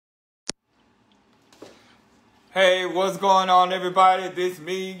Hey, what's going on, everybody? This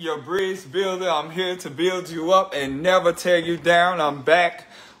me, your bridge builder. I'm here to build you up and never tear you down. I'm back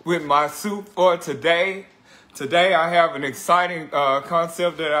with my soup for today. Today I have an exciting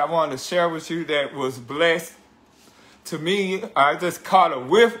concept that I want to share with you that was blessed to me. I just caught a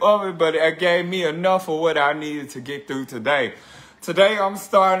whiff of it, but it gave me enough of what I needed to get through today. Today I'm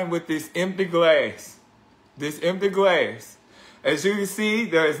starting with this empty glass. This empty glass. As you can see,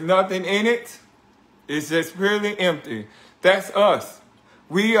 there is nothing in it. It's just purely empty. That's us.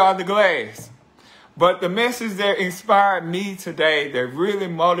 We are the glass. But the message that inspired me today, that really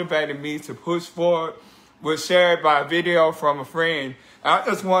motivated me to push forward, was shared by a video from a friend. I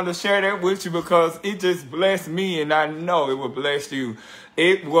just wanted to share that with you because it just blessed me, and I know it will bless you.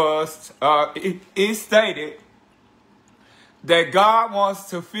 It was, it stated that God wants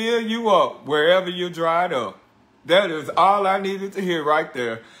to fill you up wherever you're dried up. That is all I needed to hear right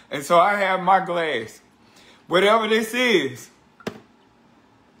there. And so I have my glass. Whatever this is,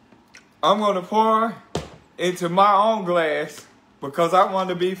 I'm going to pour into my own glass because I want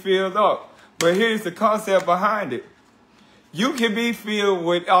to be filled up. But here's the concept behind it. You can be filled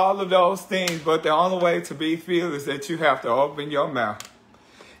with all of those things, but the only way to be filled is that you have to open your mouth.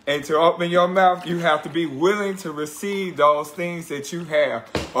 And to open your mouth, you have to be willing to receive those things that you have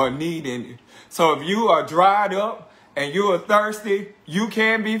or need in it. So if you are dried up and you are thirsty, you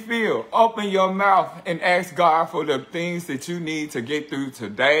can be filled. Open your mouth and ask God for the things that you need to get through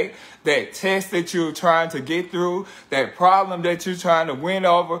today. That test that you're trying to get through, that problem that you're trying to win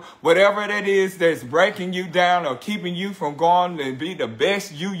over, whatever that is that's breaking you down or keeping you from going to be the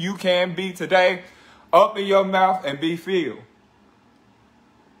best you can be today, open your mouth and be filled.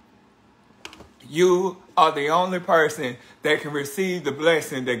 You are the only person that can receive the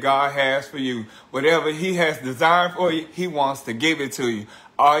blessing that God has for you. Whatever He has designed for you, He wants to give it to you.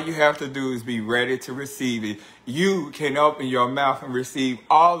 All you have to do is be ready to receive it. You can open your mouth and receive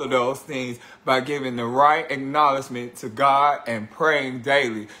all of those things by giving the right acknowledgement to God and praying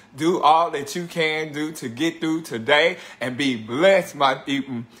daily. Do all that you can do to get through today and be blessed, my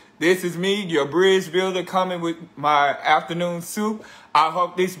people. This is me, your bridge builder, coming with my afternoon soup. I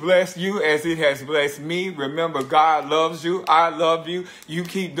hope this blessed you as it has blessed me. Remember, God loves you. I love you. You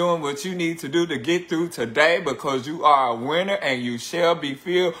keep doing what you need to do to get through today because you are a winner and you shall be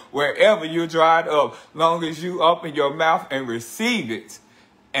filled wherever you're dried up. Long as you open your mouth and receive it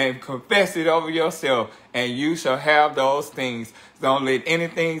and confess it over yourself, and you shall have those things. Don't let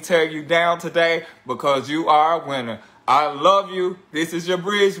anything tear you down today because you are a winner. I love you. This is your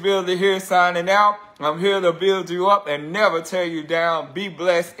bridge builder here signing out. I'm here to build you up and never tear you down. Be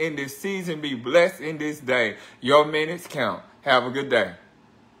blessed in this season. Be blessed in this day. Your minutes count. Have a good day.